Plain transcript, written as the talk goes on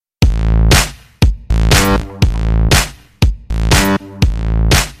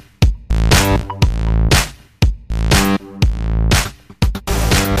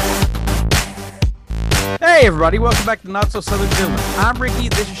everybody, welcome back to Not So Southern Gentlemen. I'm Ricky,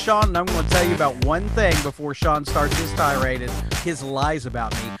 this is Sean, and I'm going to tell you about one thing before Sean starts his tirade and his lies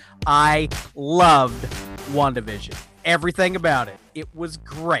about me. I loved WandaVision. Everything about it. It was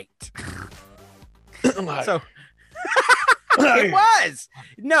great. So it was.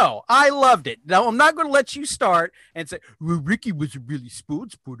 No, I loved it. No, I'm not going to let you start and say, well, Ricky was really spoon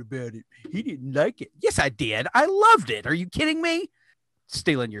sport about it. He didn't like it. Yes, I did. I loved it. Are you kidding me?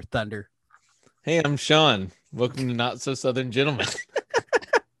 Stealing your thunder. Hey, I'm Sean. Welcome to Not So Southern Gentlemen.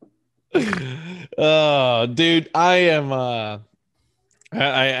 Oh, dude, I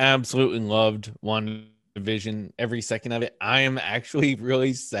absolutely loved WandaVision, every second of it. I am actually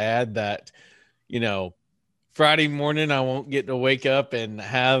really sad that, Friday morning I won't get to wake up and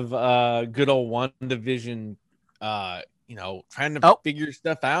have good old WandaVision, trying to figure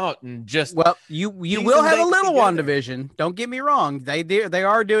stuff out and just. Well, you will have a little WandaVision. Don't get me wrong. They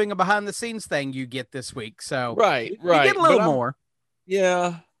are doing a behind the scenes thing you get this week. So right. You get a little more.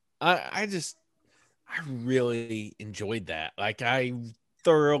 Yeah. I really enjoyed that. Like, I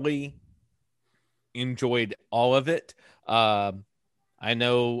thoroughly enjoyed all of it. I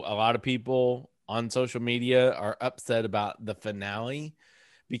know a lot of people on social media are upset about the finale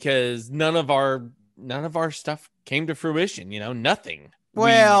because none of our stuff came to fruition. Nothing.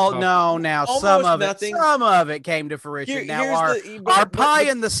 Well, some of it came to fruition. Our pie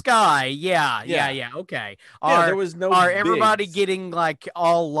in the sky. Yeah. Okay. There was no everybody getting like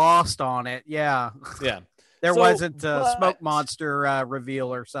all lost on it. Yeah. Yeah. There wasn't a smoke monster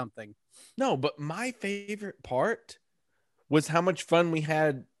reveal or something. No, but my favorite part was how much fun we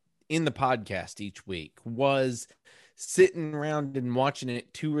had in the podcast each week, was sitting around and watching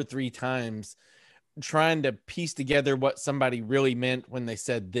it 2 or 3 times, trying to piece together what somebody really meant when they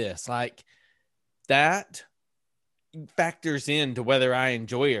said this. Like, that factors into whether I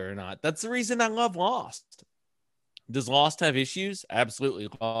enjoy it or not. That's the reason I love Lost. Does Lost have issues? Absolutely.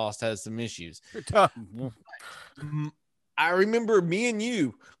 Lost has some issues. I remember me and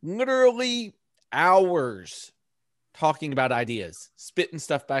you literally hours talking about ideas, spitting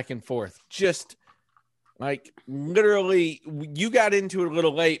stuff back and forth. Just like, literally, you got into it a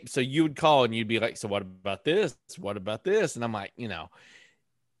little late, so you would call and you'd be like, so what about this? What about this? And I'm like,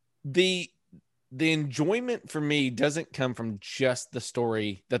 the enjoyment for me doesn't come from just the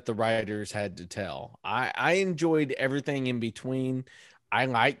story that the writers had to tell. I enjoyed everything in between. I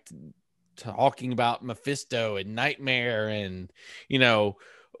liked talking about Mephisto and Nightmare and,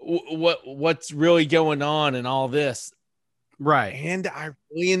 what's really going on and all this. Right. And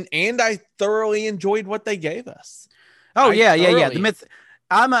I thoroughly enjoyed what they gave us. Oh, yeah. The myth.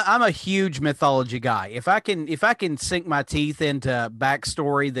 I'm a huge mythology guy. If I can sink my teeth into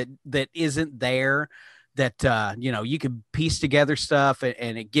backstory that isn't there, that you can piece together stuff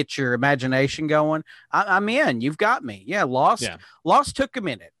and it gets your imagination going, I'm in. You've got me. Yeah, Lost took a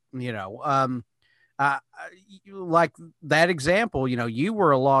minute. Like that example, you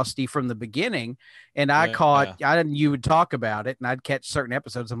were a Lostie from the beginning, and you would talk about it, and I'd catch certain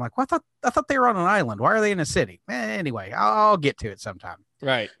episodes. I'm like, well, I thought they were on an island. Why are they in a city? Anyway, I'll get to it sometime.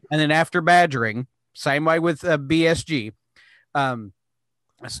 Right. And then after badgering, same way with BSG. I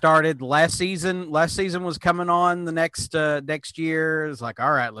started last season. Last season was coming on the next year. It's like,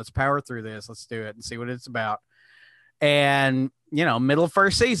 all right, let's power through this. Let's do it and see what it's about. And middle of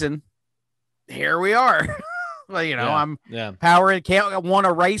first season, here we are. Well, I'm powering. Can't want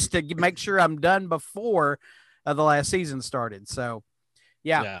a race to make sure I'm done before the last season started. So,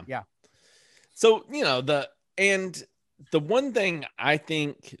 yeah. So the one thing I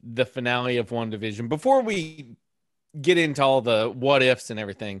think the finale of WandaVision, before we get into all the what ifs and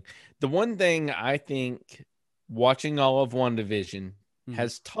everything, the one thing I think watching all of WandaVision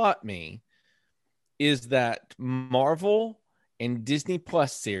has taught me is that Marvel and Disney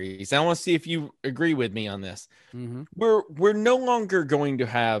Plus series, I want to see if you agree with me on this. Mm-hmm. We're no longer going to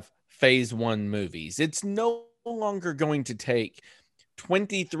have phase 1 movies. It's no longer going to take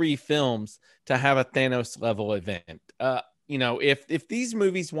 23 films to have a Thanos level event. If these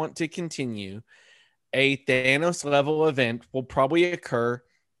movies want to continue, a Thanos level event will probably occur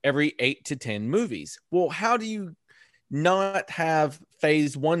every 8 to 10 movies. Well, how do you not have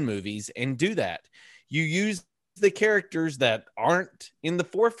phase 1 movies and do that? You use the characters that aren't in the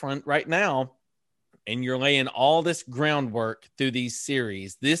forefront right now, and you're laying all this groundwork through these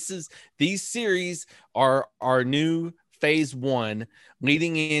series. These series are our new phase 1,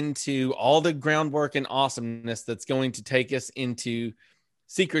 leading into all the groundwork and awesomeness that's going to take us into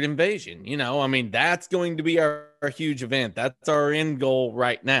Secret Invasion. That's going to be our huge event. That's our end goal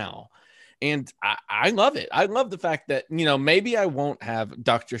right now. And I love it. I love the fact that, maybe I won't have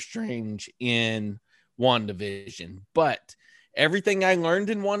Doctor Strange in WandaVision, but everything I learned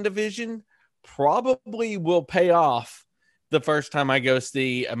in WandaVision probably will pay off the first time I go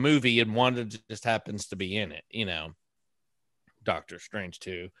see a movie and Wanda just happens to be in it, Doctor Strange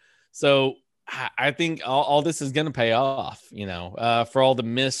too. So I think all this is going to pay off, for all the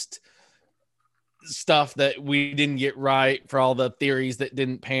missed stuff that we didn't get right, for all the theories that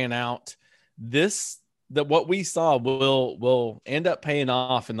didn't pan out. What we saw will end up paying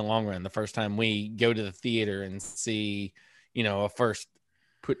off in the long run. The first time we go to the theater and see, a first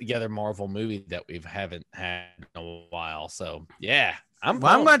put together Marvel movie that we haven't had in a while. So yeah, I'm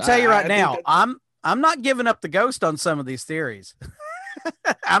going to tell you right now, I'm not giving up the ghost on some of these theories.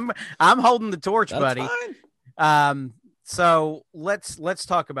 I'm holding the torch, buddy. Fine. So let's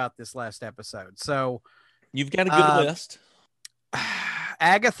talk about this last episode. So you've got a good list.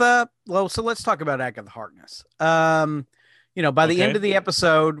 Agatha. Well, so let's talk about Agatha Harkness. By the end of the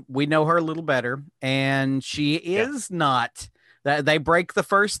episode, we know her a little better, and she is not that they break the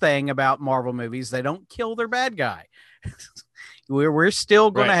first thing about Marvel movies. They don't kill their bad guy. We're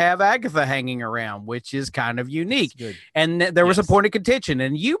still going to have Agatha hanging around, which is kind of unique. And there was a point of contention,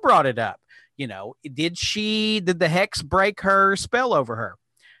 and you brought it up. Did the hex break her spell over her?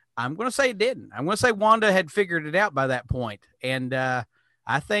 I'm going to say it didn't. I'm going to say Wanda had figured it out by that point. And I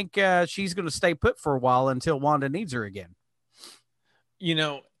think she's going to stay put for a while until Wanda needs her again.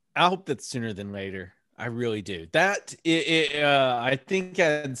 I hope that's sooner than later. I really do. I think I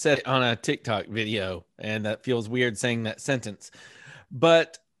had said it on a TikTok video, and that feels weird saying that sentence.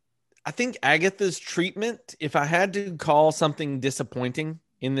 But I think Agatha's treatment, if I had to call something disappointing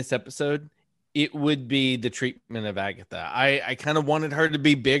in this episode, it would be the treatment of Agatha. I kind of wanted her to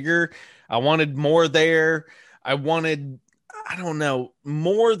be bigger. I wanted more there. I wanted, I don't know,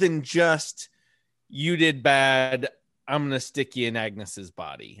 more than just you did bad, I'm going to stick you in Agnes's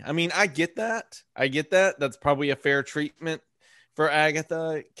body. I mean, I get that. That's probably a fair treatment for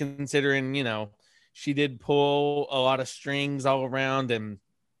Agatha, considering, she did pull a lot of strings all around and,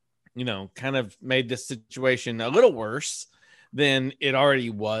 kind of made this situation a little worse than it already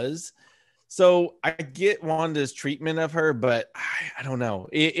was. So I get Wanda's treatment of her, but I don't know.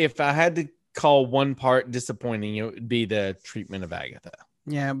 If I had to call one part disappointing, it would be the treatment of Agatha.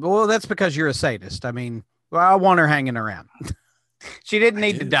 Yeah, well, that's because you're a sadist. I mean, I want her hanging around. She didn't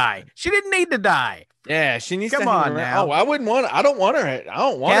need to die. She didn't need to die. Yeah, she needs Come to on now. Oh, I don't want her. I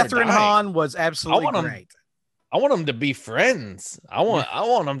don't want Catherine her. Hahn was absolutely great. I want them to be friends. I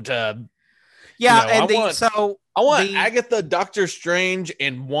want them to. Yeah, I want Agatha, Doctor Strange,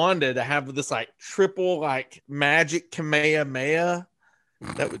 and Wanda to have this triple magic Kamehameha.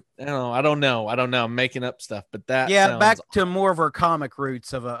 That would, I don't know. I'm making up stuff, but that back to more of her comic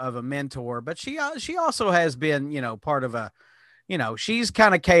roots of a mentor. But she also has been part of a, she's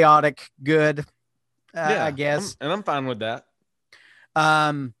kind of chaotic good, I guess, and I'm fine with that.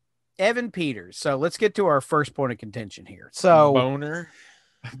 Evan Peters. So let's get to our first point of contention here. So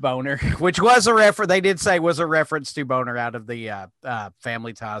Boner, which was a reference. They did say was a reference to Boner out of the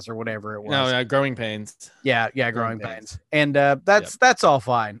Family Ties or whatever it was. No, Growing Pains. Yeah, Growing Pains. And that's all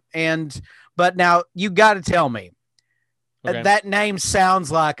fine. But now you got to tell me that name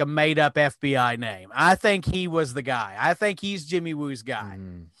sounds like a made up FBI name. I think he was the guy. I think he's Jimmy Woo's guy.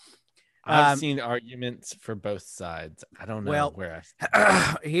 I've seen arguments for both sides. I don't know where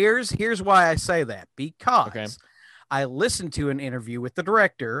here's why I say that, because I listened to an interview with the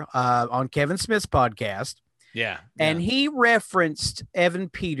director on Kevin Smith's podcast. Yeah. And he referenced Evan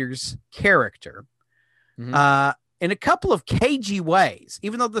Peters' character in a couple of cagey ways.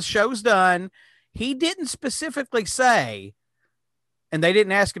 Even though the show's done, he didn't specifically say, and they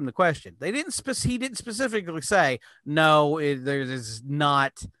didn't ask him the question. He didn't specifically say, no, there's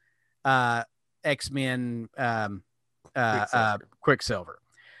not X-Men Quicksilver.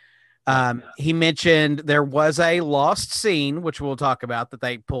 He mentioned there was a lost scene, which we'll talk about, that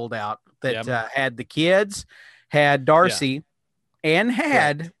they pulled out that had the kids, had Darcy, and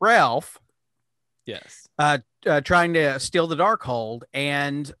had Ralph. Yes. Trying to steal the Darkhold,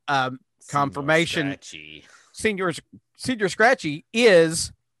 and confirmation. Senior Scratchy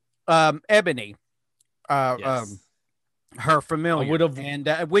is Ebony. Her familiar, and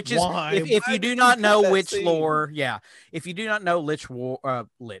which is if you do not know which lore, if you do not know Lich,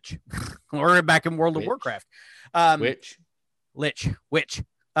 or back in World of Warcraft,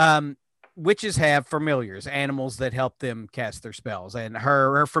 witches have familiars, animals that help them cast their spells, and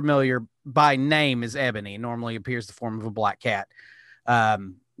her familiar by name is Ebony. Normally appears the form of a black cat,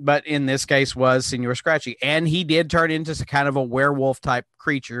 but in this case was Senor Scratchy, and he did turn into kind of a werewolf type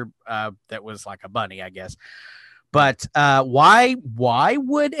creature that was like a bunny, I guess. But why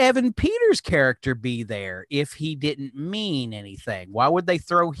would Evan Peters' character be there if he didn't mean anything? Why would they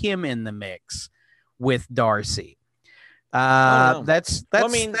throw him in the mix with Darcy? That's Well, I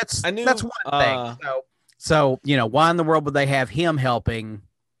mean, I knew, that's one thing. So why in the world would they have him helping?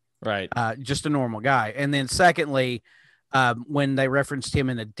 Right. Just a normal guy. And then secondly, when they referenced him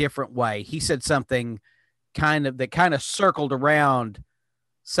in a different way, he said something kind of circled around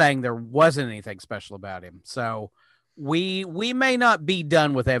saying there wasn't anything special about him. So we may not be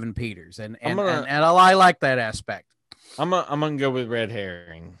done with Evan Peters, and I like that aspect. I'm gonna go with red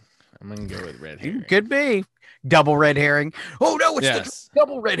herring. Could be double red herring. Oh no, it's yes. the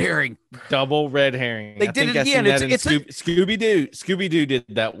double red herring. Double red herring. They did it again. It's Scooby Doo. Scooby Doo did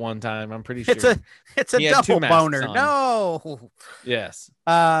that one time. I'm pretty sure. It's a double boner. No. Yes.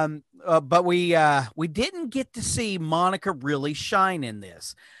 But we didn't get to see Monica really shine in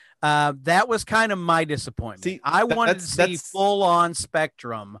this. That was kind of my disappointment. See, I wanted to see full on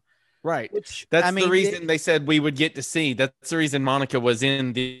Spectrum. Right. That's the reason they said we would get to see. That's the reason Monica was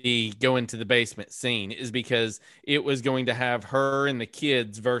in the go into the basement scene, is because it was going to have her and the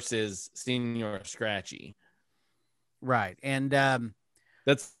kids versus Senior Scratchy. Right. And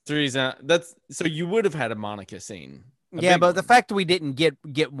that's the reason. So you would have had a Monica scene. Yeah, but the fact that we didn't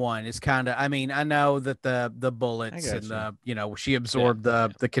get one is kind of, I mean, I know that the bullets and she absorbed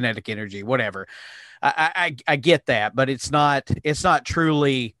the kinetic energy, whatever. I get that, but it's not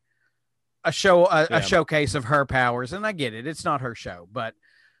truly a showcase of her powers, and I get it. It's not her show, but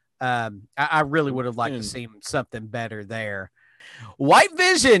I really would have liked to see something better there. White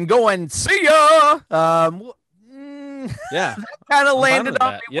Vision going, see ya. Yeah, kind of landed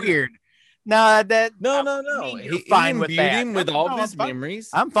on me weird. No. He fine with that. Him with all of his memories.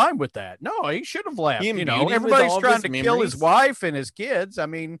 I'm fine with that. No, he should have left. Everybody's trying to kill his wife and his kids. I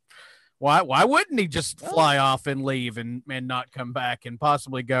mean, why wouldn't he just fly off and leave and not come back and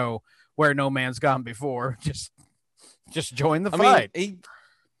possibly go where no man's gone before? Just join the fight.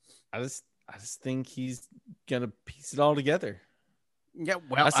 I just think he's gonna piece it all together. Yeah,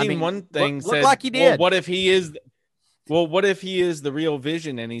 well, I seen one thing said, like he did. Well, what if he is the real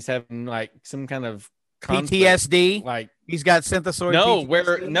Vision and he's having like some kind of conflict, PTSD? Like he's got synthesoid.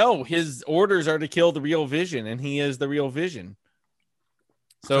 No, his orders are to kill the real Vision, and he is the real Vision.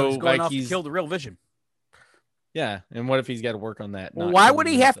 So he's going off to kill the real Vision. Yeah, and what if he's got to work on that? Why would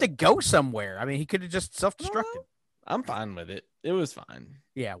he have to go somewhere? I mean, he could have just self-destructed. Well, I'm fine with it. It was fine.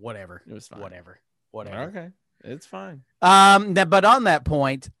 Yeah, whatever. It was fine. Whatever. Okay, it's fine. But on that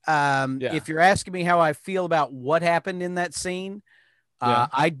point, if you're asking me how I feel about what happened in that scene,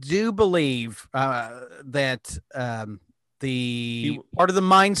 I do believe that the part of the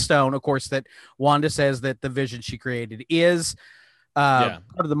Mind Stone, of course, that Wanda says that the Vision she created is part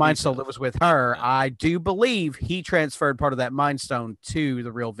of the Mind Stone that was with her. I do believe he transferred part of that Mind Stone to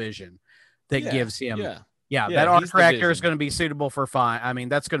the real Vision that gives him. That art corrector is going to be suitable for fine. I mean,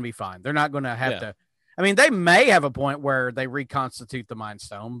 that's going to be fine. They're not going to have to. I mean, they may have a point where they reconstitute the Mind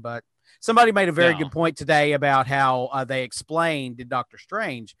Stone, but somebody made a very good point today about how they explained in Doctor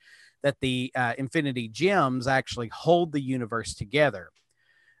Strange that the Infinity Gems actually hold the universe together.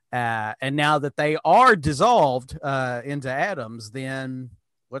 And now that they are dissolved into atoms, then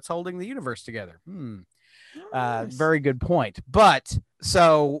what's holding the universe together? Nice. Very good point. But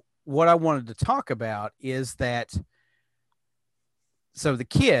so what I wanted to talk about is that, so the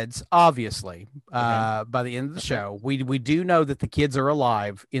kids, obviously, by the end of the show, we do know that the kids are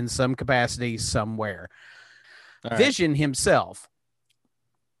alive in some capacity somewhere. Right. Vision himself,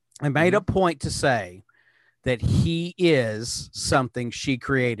 I made a point to say that he is something she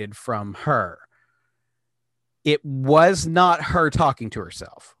created from her. It was not her talking to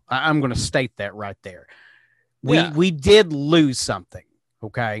herself. I'm going to state that right there. We did lose something.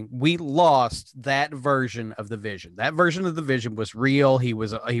 Okay, we lost that version of the Vision. That version of the Vision was real. He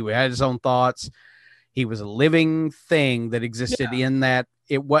had his own thoughts. He was a living thing that existed in that.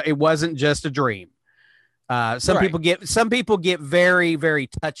 It wasn't just a dream. Some people get very, very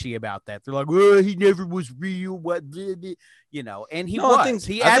touchy about that. They're like, "Well, he never was real." What, and he was.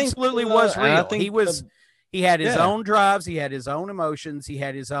 He absolutely was real. He had his own drives. He had his own emotions. He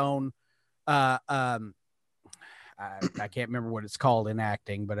had his own. I can't remember what it's called in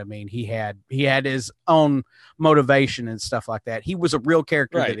acting, but I mean, he had his own motivation and stuff like that. He was a real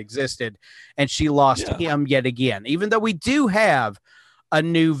character that existed, and she lost him yet again. Even though we do have a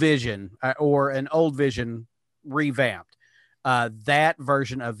new Vision or an old Vision revamped, that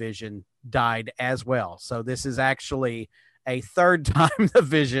version of Vision died as well. So this is actually a third time the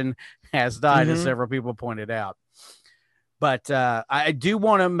Vision has died, as several people pointed out. But I do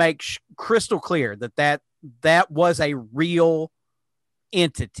want to make crystal clear that that was a real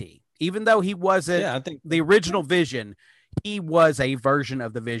entity. Even though he wasn't I think the original Vision, he was a version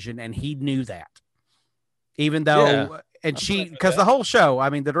of the Vision, and he knew that. Even though, and because the whole show, I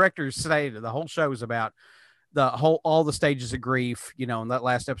mean, the director stated the whole show is about all the stages of grief, and that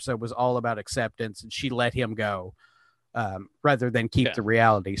last episode was all about acceptance, and she let him go rather than keep the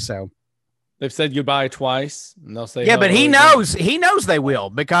reality. So they've said goodbye twice, and they'll say, but he knows they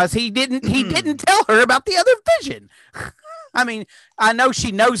will, because he didn't tell her about the other Vision. I mean, I know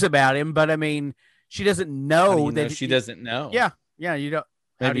she knows about him, but I mean, she doesn't know that she doesn't know. Yeah, you don't.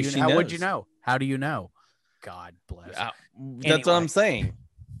 How do you know? How would you know? How do you know? God bless. That's what I'm saying.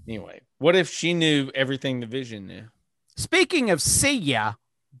 Anyway, what if she knew everything the Vision knew? Speaking of see ya,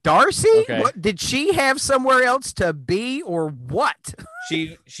 Darcy, did she have somewhere else to be, or what?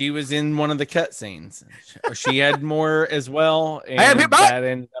 She was in one of the cutscenes. She had more as well, and that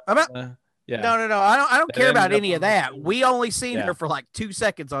ended up. No. I don't care about any of that. We only seen her for like 2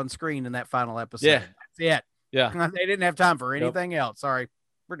 seconds on screen in that final episode. Yeah. That's it. Yeah. They didn't have time for anything else. Sorry.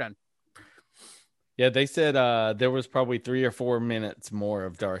 We're done. Yeah, they said there was probably 3 or 4 minutes more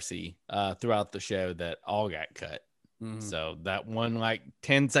of Darcy throughout the show that all got cut. Mm-hmm. So that one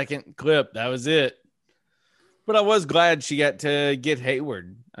 10-second clip, that was it. But I was glad she got to get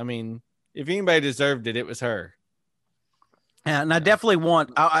Hayward. I mean, if anybody deserved it, it was her. And I definitely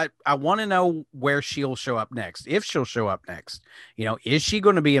want I want to know where she'll show up next. If she'll show up next, is she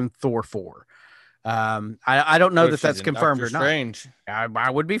going to be in Thor 4? I don't know that that's confirmed Doctor or not. Strange. I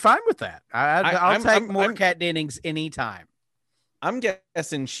would be fine with that. I'll take more Kat Dennings anytime. I'm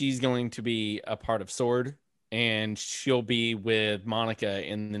guessing she's going to be a part of Sword, and she'll be with Monica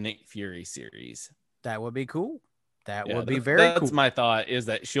in the Nick Fury series. That would be cool. That would be very cool. That's my thought, is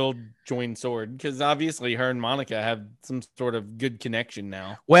that she'll join Sword, because obviously her and Monica have some sort of good connection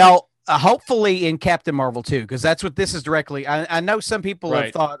now. Well, hopefully in Captain Marvel 2, because that's what this is directly. I know some people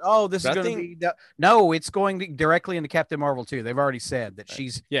have thought, this is going to be. No, it's going directly into Captain Marvel 2. They've already said that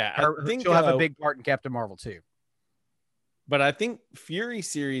she's. Yeah, I think she'll have a big part in Captain Marvel 2. But I think Fury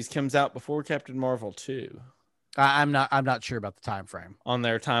series comes out before Captain Marvel 2. I'm not sure about the time frame on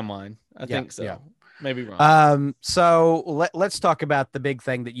their timeline. I think so. Yeah. Maybe wrong. So let's talk about the big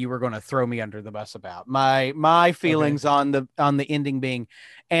thing that you were going to throw me under the bus about. My feelings on the ending being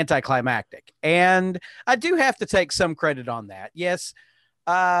anticlimactic, and I do have to take some credit on that. Yes,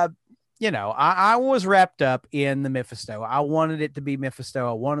 I was wrapped up in the Mephisto. I wanted it to be Mephisto.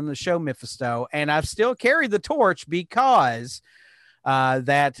 I wanted to show Mephisto, and I've still carried the torch because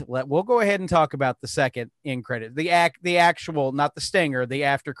we'll go ahead and talk about the second end credit, the actual, not the stinger, the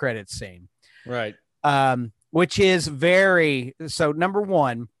after credits scene. Right. Which is very, so number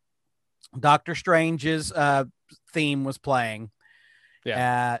one, Doctor Strange's theme was playing.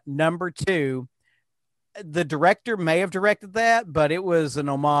 Yeah. Number two, the director may have directed that, but it was an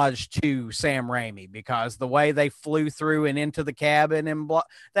homage to Sam Raimi, because the way they flew through and into the cabin and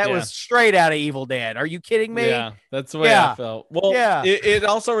that was straight out of Evil Dead. Are you kidding me? Yeah, that's the way I felt. Well, it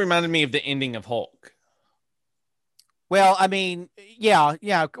also reminded me of the ending of Hulk. Well, I mean, yeah.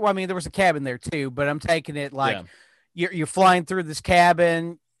 Well, I mean, there was a cabin there too, but I'm taking it like you're flying through this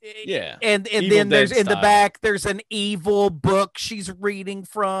cabin. Yeah. And then there's in the back, there's an evil book she's reading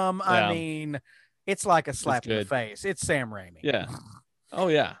from. Yeah. I mean, it's like a slap in the face. It's Sam Raimi. Yeah. Oh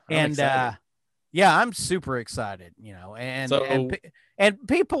yeah. I'm super excited, and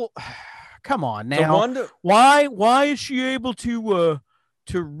people, come on now. Why is she able to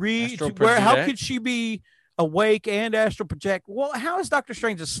read? How could she be awake and astral project? Well, how is Doctor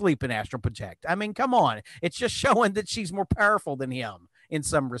Strange asleep and astral project? I mean, come on. It's just showing that she's more powerful than him in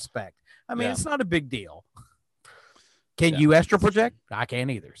some respect. I mean, it's not a big deal. Can you astral project? I can't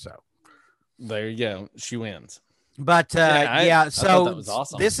either. So there you go. She wins. But so that was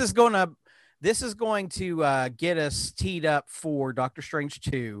awesome. This is going to get us teed up for Doctor Strange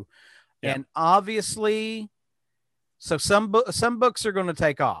 2. Yeah. And obviously, so some books are going to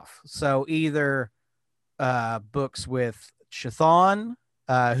take off. So either books with Chthon,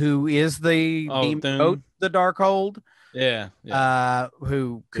 who is the Darkhold,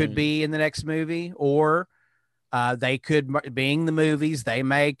 who could be in the next movie, or they could, being the movies, they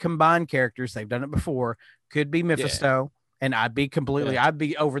may combine characters. They've done it before. Could be Mephisto, and I'd be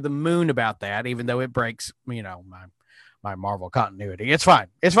over the moon about that, even though it breaks, my Marvel continuity. It's fine.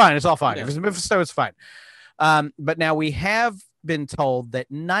 It's all fine. If it's Mephisto, it's fine. But now we have been told that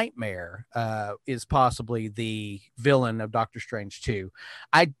Nightmare is possibly the villain of Doctor Strange 2.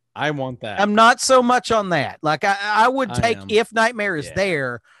 I want that. I'm not so much on that. Like I would take if Nightmare is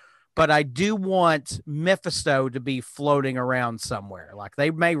there, but I do want Mephisto to be floating around somewhere. Like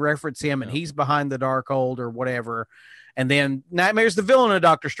they may reference him and he's behind the Darkhold or whatever. And then Nightmare's the villain of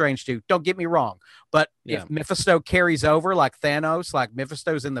Doctor Strange too. Don't get me wrong. But if Mephisto carries over like Thanos, like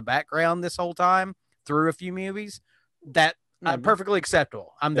Mephisto's in the background this whole time through a few movies, that perfectly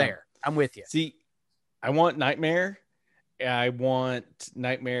acceptable. I'm there. I'm with you. See, I want Nightmare. I want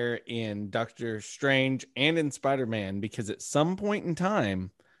Nightmare in Doctor Strange and in Spider-Man, because at some point in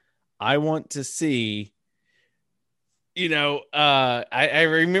time, I want to see, I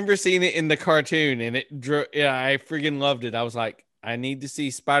remember seeing it in the cartoon, and I freaking loved it. I was like, I need to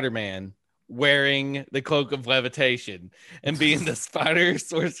see Spider-Man wearing the cloak of levitation and being the Spider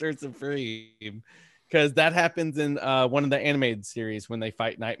Sorcerer Supreme, because that happens in one of the animated series when they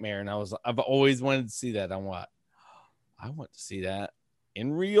fight Nightmare, and I've always wanted to see that. I want to see that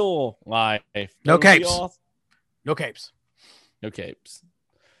in real life. No capes. Awesome. No capes. No capes.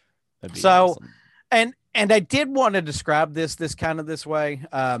 So, awesome. And I did want to describe this kind of this way.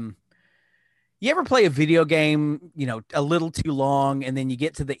 You ever play a video game, a little too long, and then you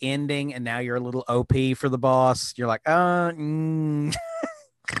get to the ending, and now you're a little OP for the boss? You're like,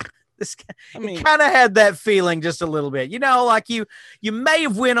 This kind of had that feeling just a little bit, like you may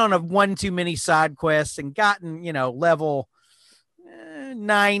have went on a one too many side quests and gotten, level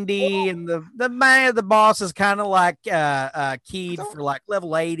 90, and the boss is kind of like keyed for like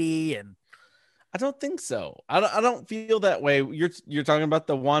level 80. And I don't think so. I don't feel that way. You're talking about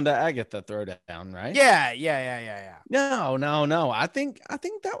the Wanda Agatha throwdown, right? Yeah. No. I think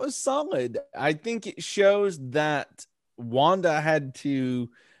that was solid. I think it shows that Wanda had to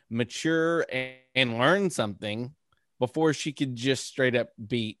mature and learn something before she could just straight up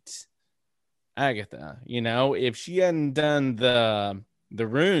beat Agatha. If she hadn't done the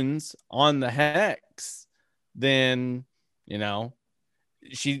runes on the hex, then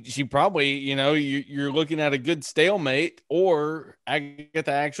she probably, you're looking at a good stalemate, or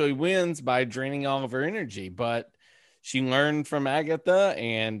Agatha actually wins by draining all of her energy. But she learned from Agatha,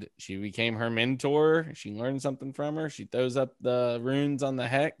 and she became her mentor. She learned something from her. She throws up the runes on the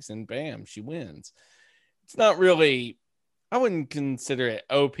hex, and bam, she wins. It's not really, I wouldn't consider it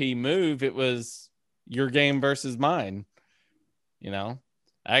OP move. It was your game versus mine.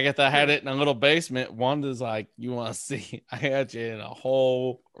 Agatha had it in a little basement. Wanda's like, you want to see? I got you in a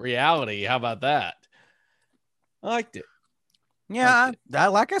whole reality. How about that? I liked it. Yeah,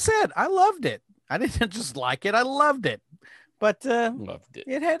 like I said, I loved it. I didn't just like it; I loved it. But loved it.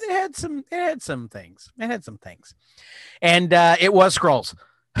 It had some things. It had some things, and it was Skrulls.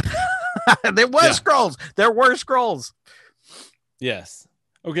 There was Skrulls. There were Skrulls. Yes.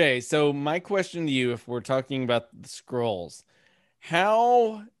 Okay. So my question to you, if we're talking about the Skrulls,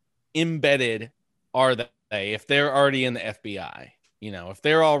 how embedded are they if they're already in the FBI? If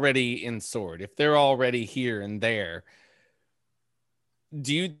they're already in SWORD, if they're already here and there,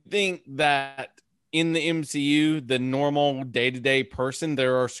 do you think that in the MCU, the normal day-to-day person,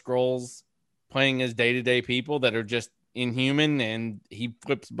 there are Skrulls playing as day-to-day people that are just inhuman, and he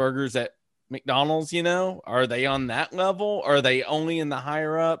flips burgers at McDonald's? Are they on that level? Are they only in the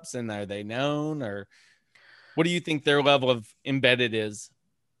higher ups, and are they known? Or what do you think their level of embedded is?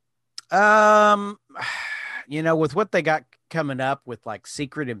 With what they got coming up with like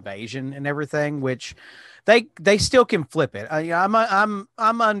Secret Invasion and everything, which they still can flip it. I'm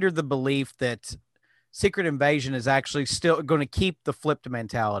under the belief that Secret Invasion is actually still going to keep the flipped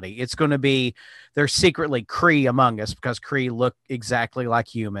mentality. It's going to be they're secretly Kree among us, because Kree look exactly like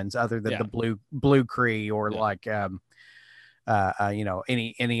humans, other than the blue Kree, or like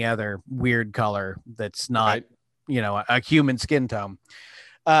any other weird color that's not a human skin tone.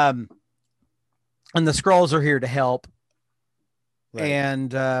 And the Skrulls are here to help. Right.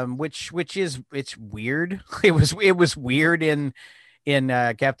 And which is, it's weird. It was weird in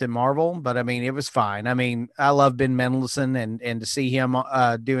Captain Marvel, but I mean, it was fine. I mean, I love Ben Mendelsohn, and to see him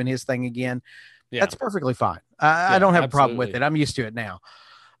doing his thing again, that's perfectly fine. I don't have a problem with it. I'm used to it now.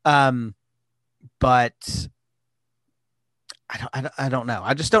 But I don't know.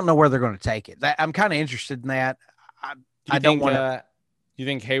 I just don't know where they're going to take it. I'm kind of interested in that. I don't want to. You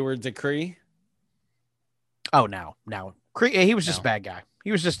think Hayward's a Kree? Oh, no. Kree, he was just a bad guy.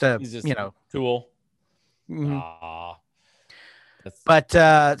 He was just cool. Mm-hmm. But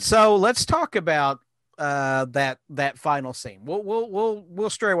so let's talk about that final scene. We'll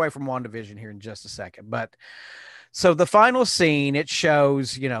stray away from WandaVision here in just a second. But so the final scene, it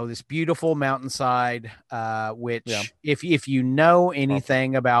shows this beautiful mountainside, which if you know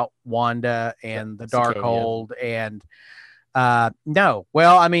anything about Wanda and the Darkhold, and no,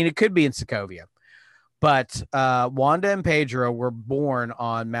 well, I mean, it could be in Sokovia, But Wanda and Pedro were born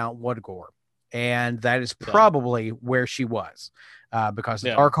on Mount Woodgore, and that is Yeah. probably where she was. Because the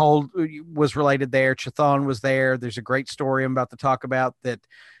Yeah. Darkhold was related there. Chthon was there. There's a great story I'm about to talk about that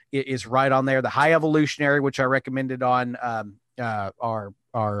is right on there. The High Evolutionary, which I recommended on our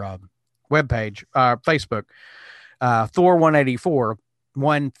webpage, Facebook, Thor 184,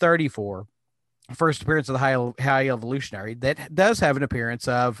 134, first appearance of the High Evolutionary, that does have an appearance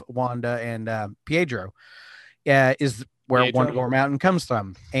of Wanda and Pietro, is where Wonder Mountain comes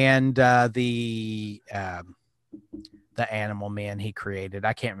from. And the Animal Men he created,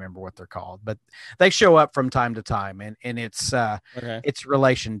 I can't remember what they're called, but they show up from time to time, and it's its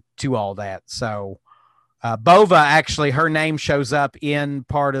relation to all that. So Bova, actually, her name shows up in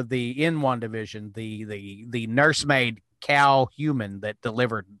part of in WandaVision, the nursemaid cow human that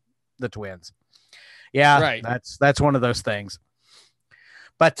delivered the twins. Yeah, right. That's one of those things.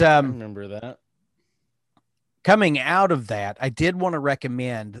 But I remember that. Coming out of that, I did want to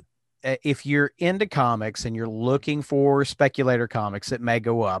recommend, if you're into comics and you're looking for speculator comics that may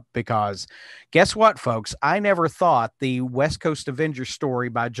go up, because guess what, folks? I never thought the West Coast Avengers story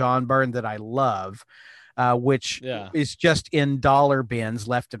by John Byrne that I love, which is just in dollar bins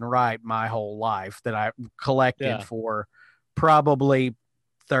left and right my whole life, that I collected for probably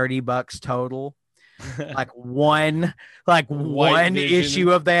 $30 total. like one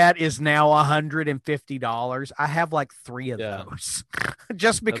issue of that is now $150. I have like 3 of those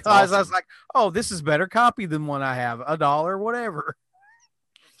just because awesome. I was like, oh, this is better copy than one I have, $1, whatever.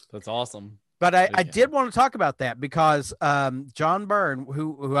 That's awesome. But I did want to talk about that because John Byrne,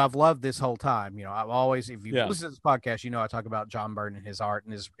 who I've loved this whole time, you know, I've always, if you listen to this podcast, you know, I talk about John Byrne and his art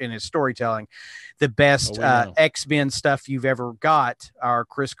and his storytelling. The best X-Men stuff you've ever got are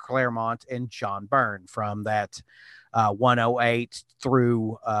Chris Claremont and John Byrne from that 108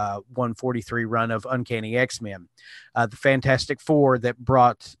 through 143 run of Uncanny X-Men. The Fantastic Four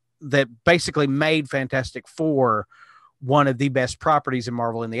that basically made Fantastic Four one of the best properties in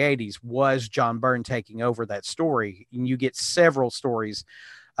Marvel in the 80s was John Byrne taking over that story. And you get several stories,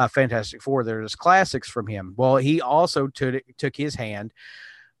 Fantastic Four, that are just classics from him. Well, he also took his hand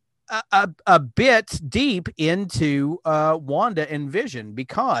a bit deep into Wanda and Vision,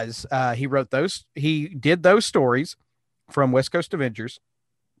 because he did those stories from West Coast Avengers,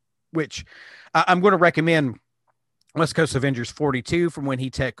 which I'm going to recommend. West Coast Avengers 42 from when he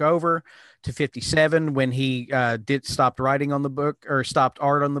took over to 57 when he stopped writing on the book, or stopped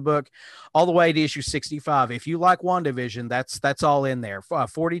art on the book, all the way to issue 65. If you like WandaVision, that's all in there.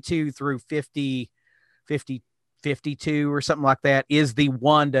 42 through 52 or something like that is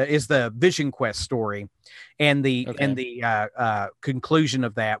the Vision Quest story, and the conclusion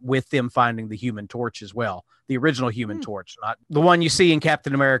of that with them finding the Human Torch as well. The original Human Torch, not the one you see in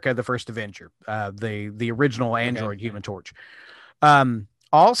Captain America, the First Avenger, the original android Human Torch.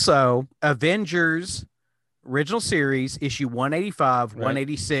 Also, Avengers original series, issue 185,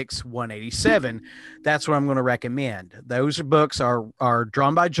 186, 187. That's what I'm going to recommend. Those books are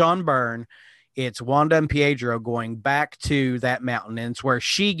drawn by John Byrne. It's Wanda and Pietro going back to that mountain, and it's where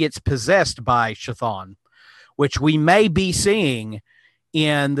she gets possessed by Chthon, which we may be seeing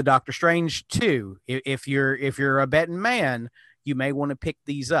in the Doctor Strange 2. If you're a betting man, you may want to pick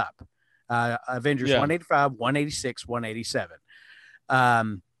these up. Avengers 185, 186, 187.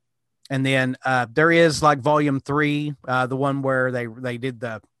 And then there is like volume 3, the one where they did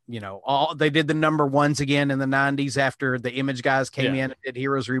the, they did the number ones again in the 90s after the Image guys came in and did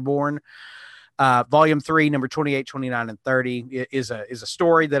Heroes Reborn. Volume 3, number 28, 29, and 30 is a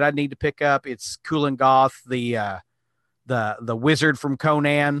story that I need to pick up. It's Kulan Goth, the wizard from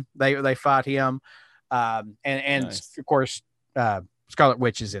Conan. They fought him. And nice. Of course, Scarlet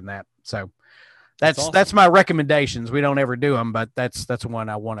Witch is in that. So that's awesome. That's my recommendations. We don't ever do them, but that's one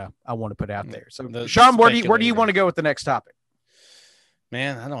I want to put out there. So Sean, where do you want to go with the next topic?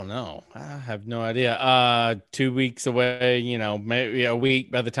 Man, I don't know. I have no idea. 2 weeks away, maybe a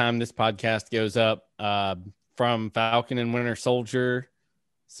week by the time this podcast goes up, from Falcon and Winter Soldier.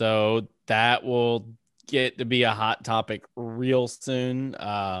 So that will get to be a hot topic real soon.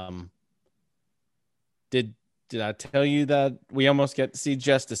 Did I tell you that we almost get to see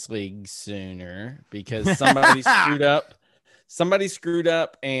Justice League sooner because somebody screwed up? Somebody screwed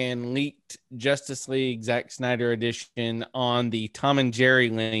up and leaked Justice League Zack Snyder edition on the Tom and Jerry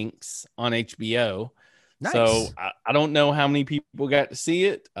links on HBO. Nice. So I don't know how many people got to see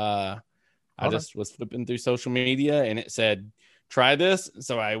it. I just was flipping through social media and it said, try this.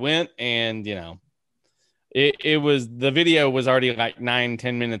 So I went and, it was, the video was already like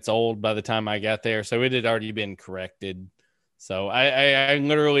 9-10 minutes old by the time I got there. So it had already been corrected. So I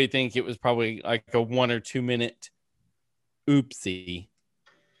literally think it was probably like a 1 or 2 minute oopsie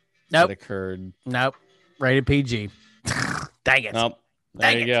Nope. that occurred. Nope. Rated PG. Dang it. Nope.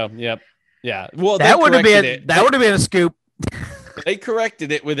 There Dang you it. go. Yep. Yeah. Well, That would have been it. that would have been a scoop. They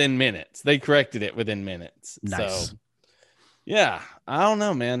corrected it within minutes. Nice. So yeah, I don't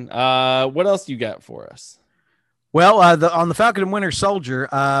know, man. What else you got for us? Well, on the Falcon and Winter Soldier,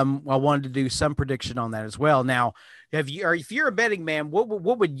 I wanted to do some prediction on that as well. Now, if you're a betting man,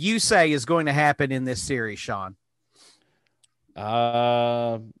 what would you say is going to happen in this series, Sean?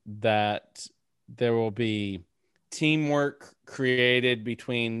 That there will be teamwork created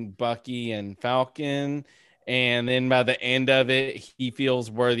between Bucky and Falcon, and then by the end of it, he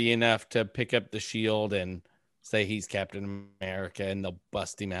feels worthy enough to pick up the shield and say he's Captain America, and they'll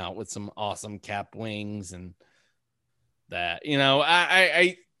bust him out with some awesome cap wings and that.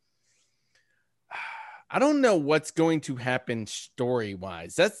 I don't know what's going to happen story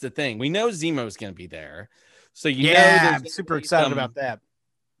wise. That's the thing. We know Zemo's going to be there, so I'm super excited about that.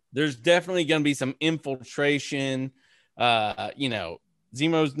 There's definitely going to be some infiltration.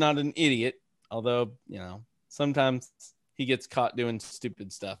 Zemo's not an idiot, although sometimes he gets caught doing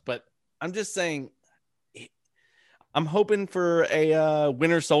stupid stuff. But I'm just saying, I'm hoping for a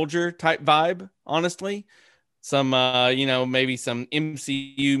Winter Soldier type vibe. Honestly, some maybe some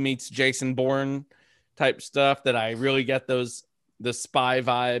MCU meets Jason Bourne type stuff. That I really get the spy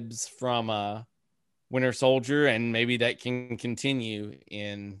vibes from Winter Soldier, and maybe that can continue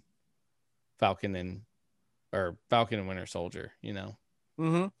in Falcon and Winter Soldier.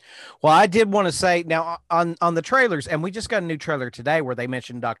 Mm-hmm. Well, I did want to say now on the trailers, and we just got a new trailer today where they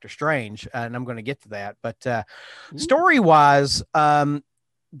mentioned Doctor Strange, and I'm going to get to that. But story wise,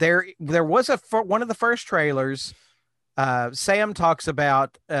 there was one of the first trailers. Sam talks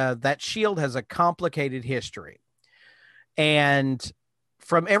about that Shield has a complicated history, and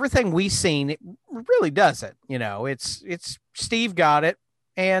from everything we've seen, it really doesn't. It's Steve got it,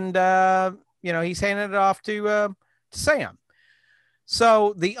 and he's handing it off to Sam.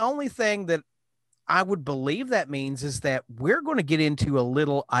 So the only thing that I would believe that means is that we're going to get into a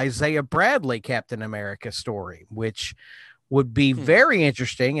little Isaiah Bradley Captain America story, which would be very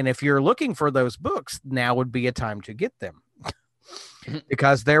interesting. And if you're looking for those books, now would be a time to get them.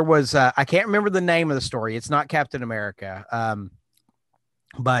 Because there was, I can't remember the name of the story. It's not Captain America.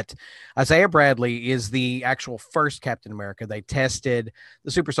 But Isaiah Bradley is the actual first Captain America. They tested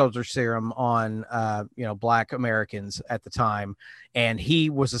the super soldier serum on, Black Americans at the time, and he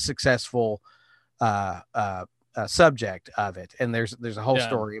was a successful subject of it. And there's a whole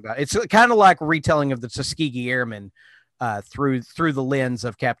story about it. It's kind of like a retelling of the Tuskegee Airmen through the lens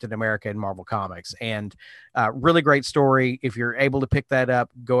of Captain America in Marvel Comics, and really great story. If you're able to pick that up,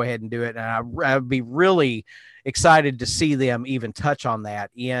 go ahead and do it. And I'd be really excited to see them even touch on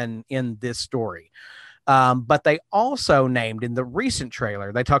that in this story. But they also named in the recent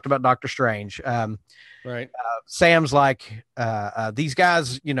trailer, they talked about Doctor Strange. Right. Sam's like, these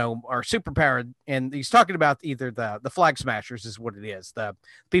guys, are super powered. And he's talking about either the Flag Smashers is what it is. The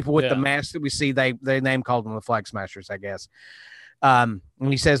people with the masks that we see, they name called them the Flag Smashers, I guess. And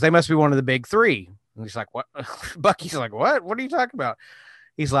he says they must be one of the big three. And he's like, what? Bucky's like, what? What are you talking about?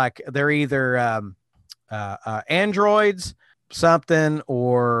 He's like, they're either androids something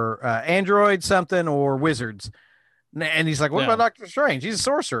or wizards. And he's like, what about Doctor Strange? He's a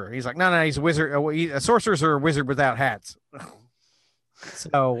sorcerer. He's like, no, he's a wizard. A sorcerer's or a wizard without hats.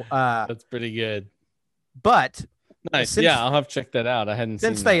 So that's pretty good. But nice. I'll have to check that out. I hadn't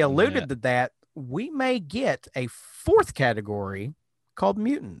seen since they alluded to that, we may get a fourth category called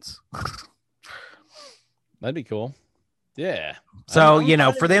mutants. That'd be cool. Yeah. So,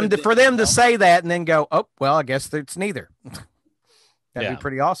 for them to say that and then go, oh, well, I guess it's neither. That'd be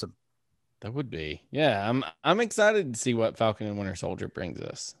pretty awesome. That would be. Yeah, I'm excited to see what Falcon and Winter Soldier brings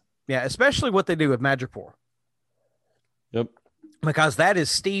us. Yeah, especially what they do with Madripoor. Yep. Because that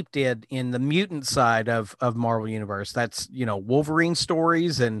is steeped in the mutant side of Marvel Universe. That's, Wolverine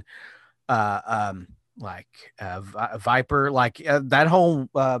stories and Viper, that whole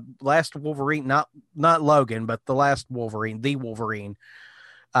last Wolverine, not Logan, but the last Wolverine, the Wolverine.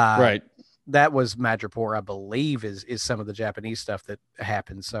 Right. That was Madripoor, I believe, is some of the Japanese stuff that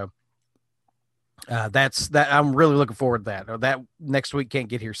happened. So that's that. I'm really looking forward to that. That next week can't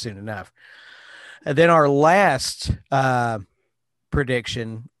get here soon enough. And then our last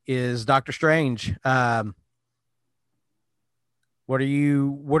prediction is Doctor Strange. What are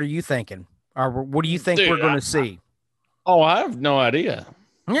you thinking? Or what do you think we're going to see? I have no idea.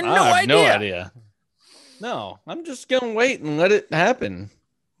 No idea. No, I'm just going to wait and let it happen.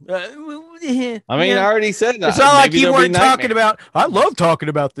 I mean, I already said that. It's not like Maybe you there'll be weren't talking Nightmare. about. I love talking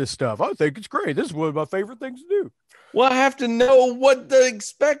about this stuff. I think it's great. This is one of my favorite things to do. Well, I have to know what to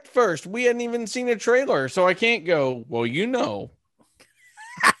expect first. We hadn't even seen a trailer, so I can't go, well, I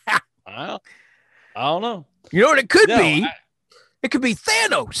don't know. You know what it could No, be? It could be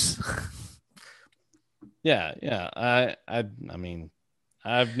Thanos. Yeah. I mean,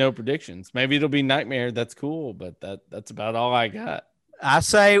 I have no predictions. Maybe it'll be Nightmare. That's cool, but that's about all I got. I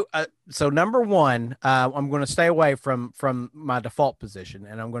say so. Number one, I'm going to stay away from my default position,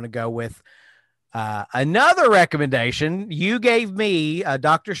 and I'm going to go with another recommendation. You gave me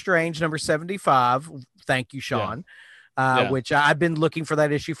Doctor Strange number 75. Thank you, Sean. Which I've been looking for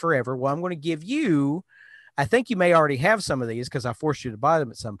that issue forever. Well, I'm going to give you. I think you may already have some of these because I forced you to buy them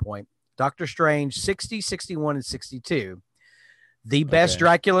at some point. Doctor Strange 60, 61, and 62. The best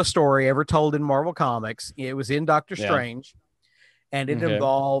Dracula story ever told in Marvel Comics. It was in Doctor Strange, and it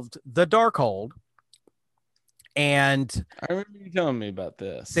involved the Darkhold. And I remember you telling me about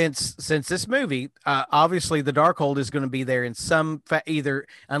this. Since this movie, obviously the Darkhold is going to be there in some either,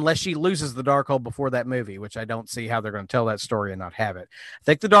 unless she loses the Darkhold before that movie, which I don't see how they're going to tell that story and not have it. I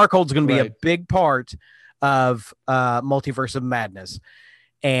think the Darkhold is going to be a big part of Multiverse of Madness,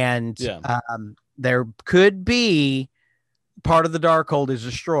 and there could be part of the Darkhold is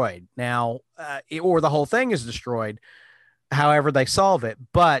destroyed now, or the whole thing is destroyed. However they solve it.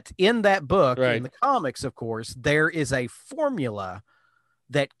 But in that book, in the comics, of course, there is a formula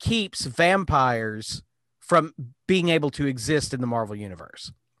that keeps vampires from being able to exist in the Marvel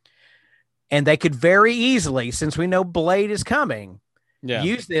Universe. And they could very easily, since we know Blade is coming,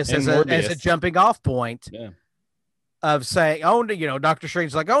 use this as a jumping off point of saying, oh, Doctor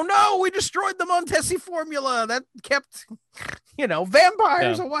Strange's like, oh no, we destroyed the Montesi formula that kept,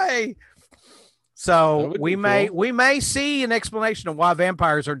 vampires away. So we may see an explanation of why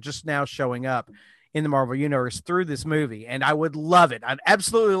vampires are just now showing up in the Marvel Universe through this movie. And I would love it. I'd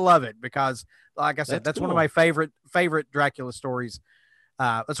absolutely love it because, like I said, that's one of my favorite Dracula stories.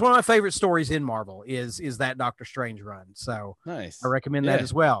 That's one of my favorite stories in Marvel is that Doctor Strange run. So nice. I recommend that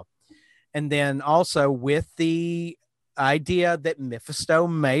as well. And then also with the idea that Mephisto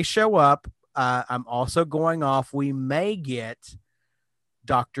may show up, I'm also going off. We may get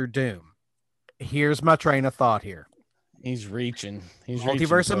Doctor Doom. Here's my train of thought here. He's reaching.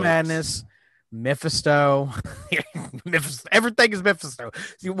 Multiverse of Madness, Mephisto. Everything is Mephisto.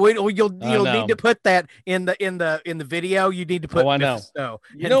 You'll need to put that in the video. You need to put Mephisto.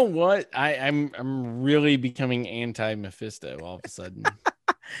 You know what? I'm really becoming anti Mephisto all of a sudden.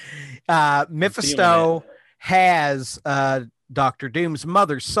 Mephisto has Doctor Doom's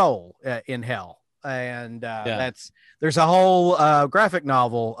mother's soul in hell, and there's a whole graphic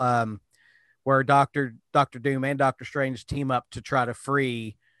novel where Doctor Doom and Doctor Strange team up to try to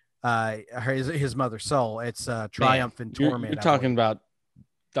free his mother's soul. It's Triumph and Torment. You're talking about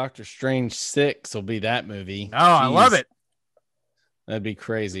Doctor Strange 6 will be that movie. Oh, I love it. That'd be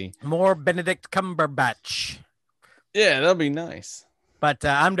crazy. More Benedict Cumberbatch. Yeah, that'll be nice. But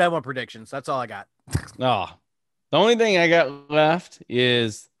I'm done with predictions. That's all I got. The only thing I got left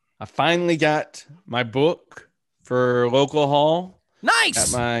is I finally got my book for Local Hall.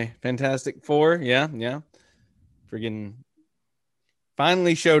 Nice. Got my Fantastic Four. Yeah. Friggin'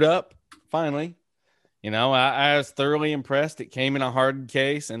 finally showed up. Finally. I was thoroughly impressed. It came in a hard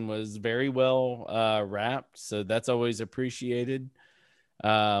case and was very well wrapped. So that's always appreciated.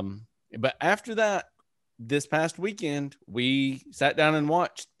 But after that, this past weekend, we sat down and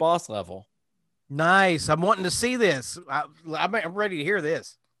watched Boss Level. Nice. I'm wanting to see this. I'm ready to hear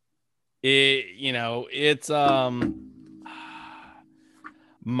this. It's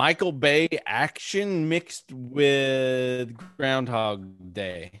Michael Bay action mixed with Groundhog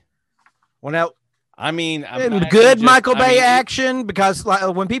Day. Well, now, I mean, good Michael Bay action, because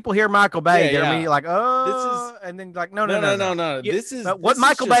when people hear Michael Bay, they're immediately like, oh, this is, and then like, no. This is what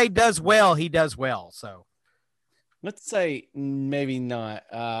Michael Bay does well. He does well. So let's say maybe not.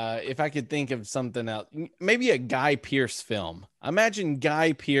 If I could think of something else, maybe a Guy Pearce film. Imagine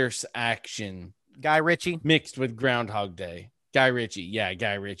Guy Pearce action. Guy Ritchie mixed with Groundhog Day. Guy Ritchie. Yeah,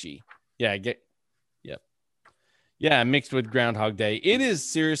 Guy Ritchie. Yeah, Yeah, mixed with Groundhog Day. It is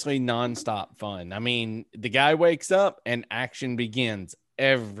seriously nonstop fun. I mean, the guy wakes up and action begins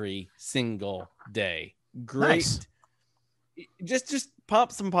every single day. Great. Nice. Just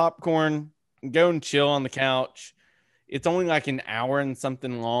pop some popcorn, go and chill on the couch. It's only like an hour and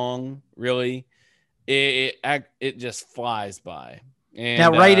something long, really. It just flies by. And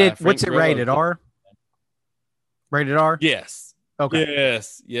now rated, what's it rated? R? Rated R? Yes. Okay.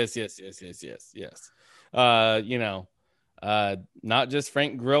 Yes. Not just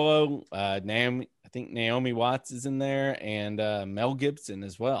Frank Grillo, Naomi. I think Naomi Watts is in there, and Mel Gibson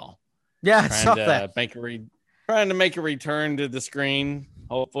as well. Yeah, I saw that. Trying to make a return to the screen.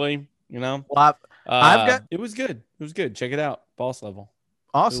 Hopefully, Well, I've got. It was good. It was good. Check it out. Boss Level.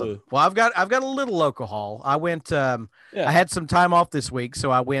 Awesome. Hulu. Well, I've got a little local haul. I went. I had some time off this week,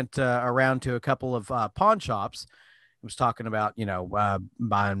 so I went around to a couple of pawn shops. I was talking about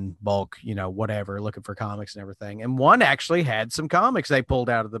buying bulk, whatever, looking for comics and everything. And one actually had some comics they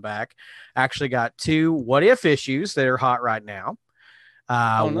pulled out of the back. Actually got 2 What If issues that are hot right now.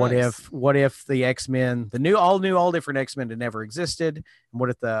 Nice. What if the X-Men, all different X-Men that never existed, and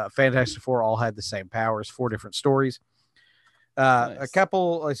what if the Fantastic Four all had the same powers? 4 different stories. Nice. A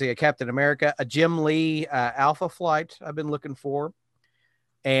couple, a Captain America, a Jim Lee Alpha Flight I've been looking for.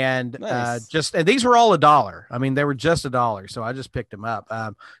 And nice. And these were all $1. I mean, they were just $1, so I just picked them up.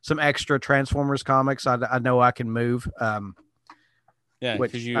 Some extra Transformers comics I know I can move. Yeah,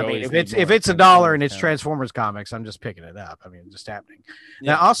 which, I mean, if it's $1 and it's Transformers comics, I'm just picking it up. I mean, it's just happening.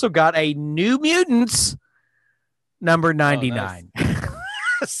 Yeah. Now, I also got a New Mutants number 99. Oh,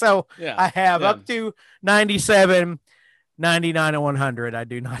 nice. So I have up to 97, 99, and 100. I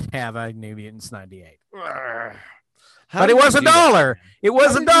do not have a New Mutants 98. But it was $1. It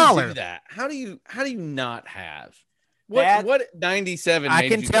was $1. How do you not have what 97? I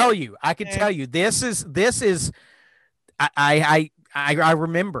can tell you. This is I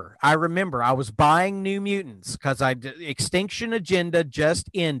remember I was buying New Mutants because Extinction Agenda just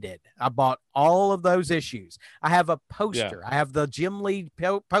ended. I bought all of those issues. I have a poster. I have the Jim Lee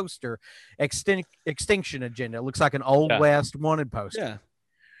poster, Extinction Agenda. It looks like an Old West wanted poster. Yeah.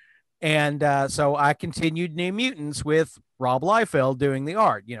 And so I continued New Mutants with Rob Liefeld doing the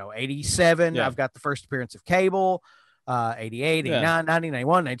art. 87, I've got the first appearance of Cable, 88, 89, 90,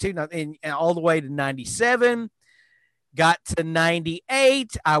 91, 92, and all the way to 97. Got to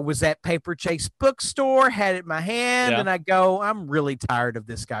 98. I was at Paper Chase Bookstore, had it in my hand, and I go, I'm really tired of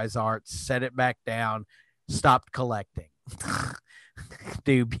this guy's art. Set it back down. Stopped collecting.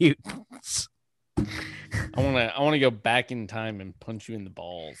 New Mutants. I want to go back in time and punch you in the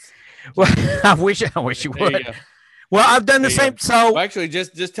balls. Well, I wish you would. Well, I've done the same. So actually,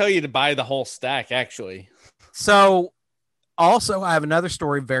 just tell you to buy the whole stack. Actually, so also I have another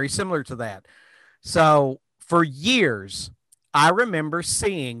story very similar to that. So for years, I remember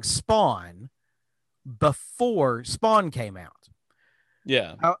seeing Spawn before Spawn came out.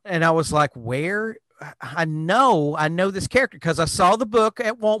 Yeah, and I was like, where? I know this character because I saw the book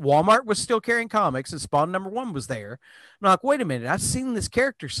at Walmart was still carrying comics and Spawn #1 was there. I'm like, wait a minute, I've seen this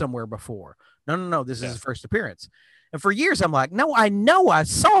character somewhere before. No, this is his first appearance. And for years, I'm like, no, I know I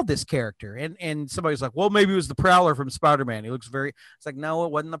saw this character. And somebody's like, well, maybe it was the Prowler from Spider-Man. He looks it's like, no,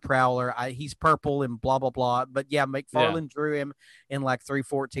 it wasn't the Prowler. He's purple and blah, blah, blah. But yeah, McFarlane drew him in like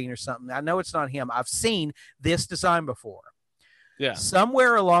 314 or something. I know it's not him. I've seen this design before. Yeah.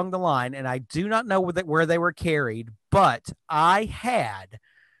 Somewhere along the line, and I do not know where they were carried, but I had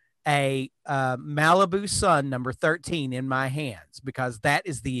a Malibu Sun number 13 in my hands because that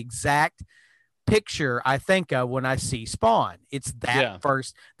is the exact picture I think of when I see Spawn. It's that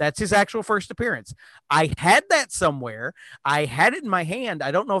that's his actual first appearance. I had that somewhere. I had it in my hand.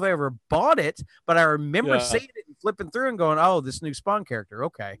 I don't know if I ever bought it, but I remember seeing it and flipping through and going, oh, this new Spawn character.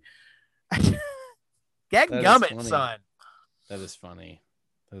 Okay. Get gummit, son. That is funny.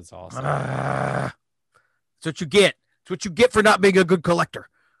 That is awesome. That's what you get. It's what you get for not being a good collector.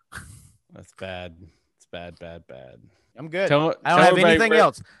 That's bad. It's bad. I'm good. I don't have anything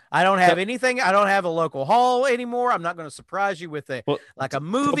else. I don't have anything. I don't have a local haul anymore. I'm not going to surprise you with a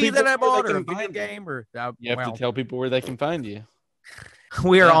movie that I bought or a video game. You have to tell people where they can find you.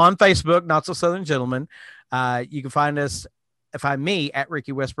 We are on Facebook, Not So Southern Gentlemen. You can find us. Find me at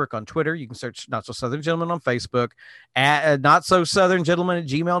Ricky Westbrook on Twitter. You can search Not So Southern Gentlemen on Facebook, at Not So Southern Gentlemen at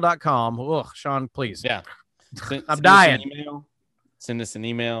gmail.com. Ugh, Sean, please. Yeah. I'm dying. Send us an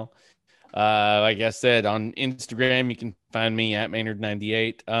email. Like I said, on Instagram, you can find me at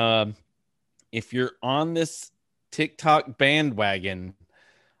Maynard98. If you're on this TikTok bandwagon,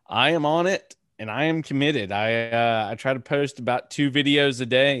 I am on it and I am committed. I try to post about 2 videos a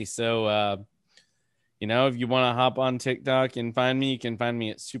day. So, if you want to hop on TikTok and find me, you can find me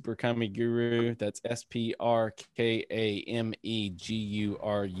at Super Kami Guru. That's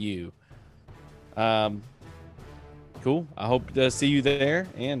SPRKAMEGURU. Cool. I hope to see you there.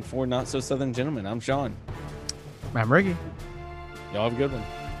 And for Not So Southern Gentlemen, I'm Sean. I'm Ricky. Y'all have a good one.